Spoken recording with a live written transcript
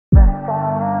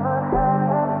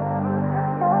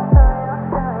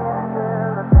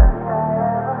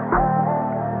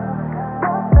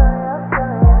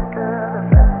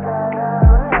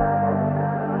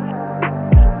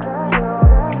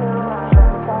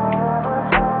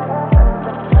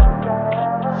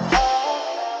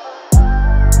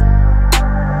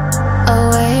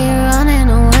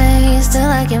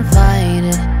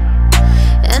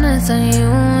on you,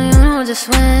 you know just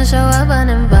when. Show up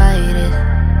uninvited,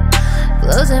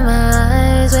 closing my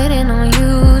eyes, waiting on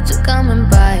you to come and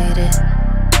bite it.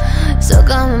 So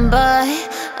coming by,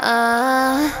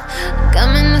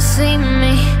 coming to see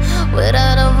me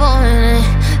without a warning.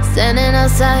 Standing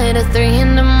outside at 3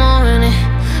 in the morning,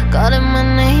 calling my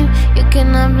name. You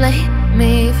cannot blame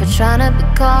me for trying to be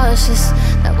cautious.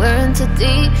 Now we're in too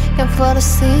deep, can't fall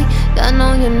asleep. I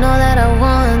know you know that I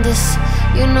want this.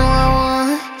 You know I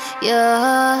want you.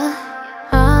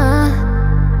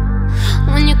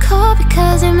 When you call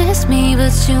because you miss me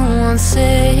but you won't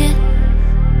say it.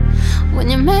 When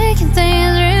you're making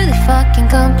things really fucking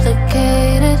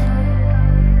complicated.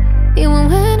 Even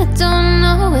when I don't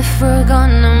know if we're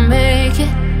gonna make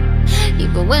it.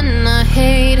 Even when I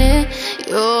hate it.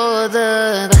 You're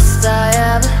the best I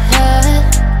ever had.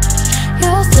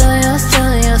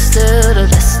 You're still the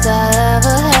best I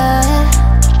ever had.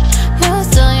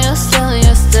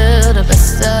 You're still the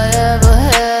best I ever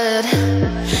had.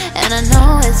 And I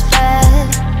know it's bad,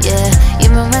 yeah.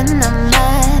 Even when I'm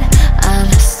mad, I'm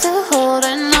still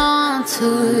holding on to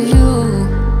you.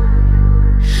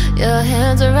 Your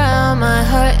hands around my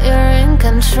heart, you're in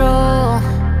control.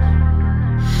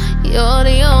 You're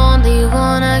the only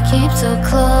one I keep so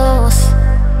close.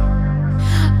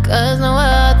 Cause no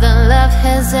other love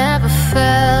has ever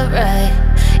felt right.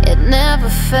 It never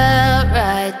felt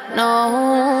right,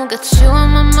 no. Got you on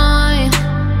my mind,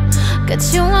 got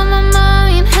you on my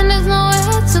mind, and there's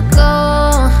nowhere to go.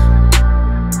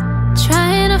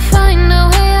 Trying to find a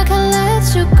way I can let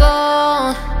you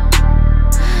go.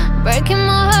 Breaking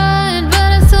my heart,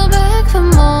 but I still beg for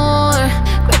more.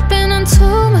 Gripping onto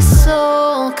my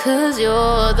soul, cause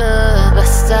you're the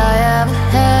best I ever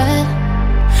had.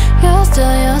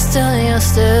 You're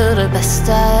still the best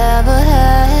I ever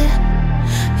had.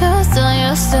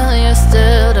 You're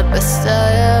still the best I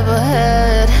ever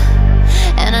had.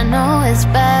 And I know it's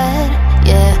bad,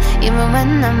 yeah. Even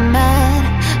when I'm mad,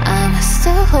 I'm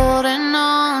still holding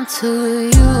on to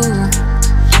you.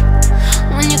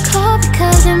 When you call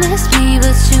because you miss me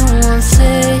but you won't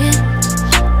say it.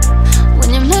 When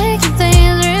you're making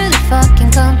things really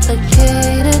fucking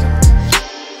complicated.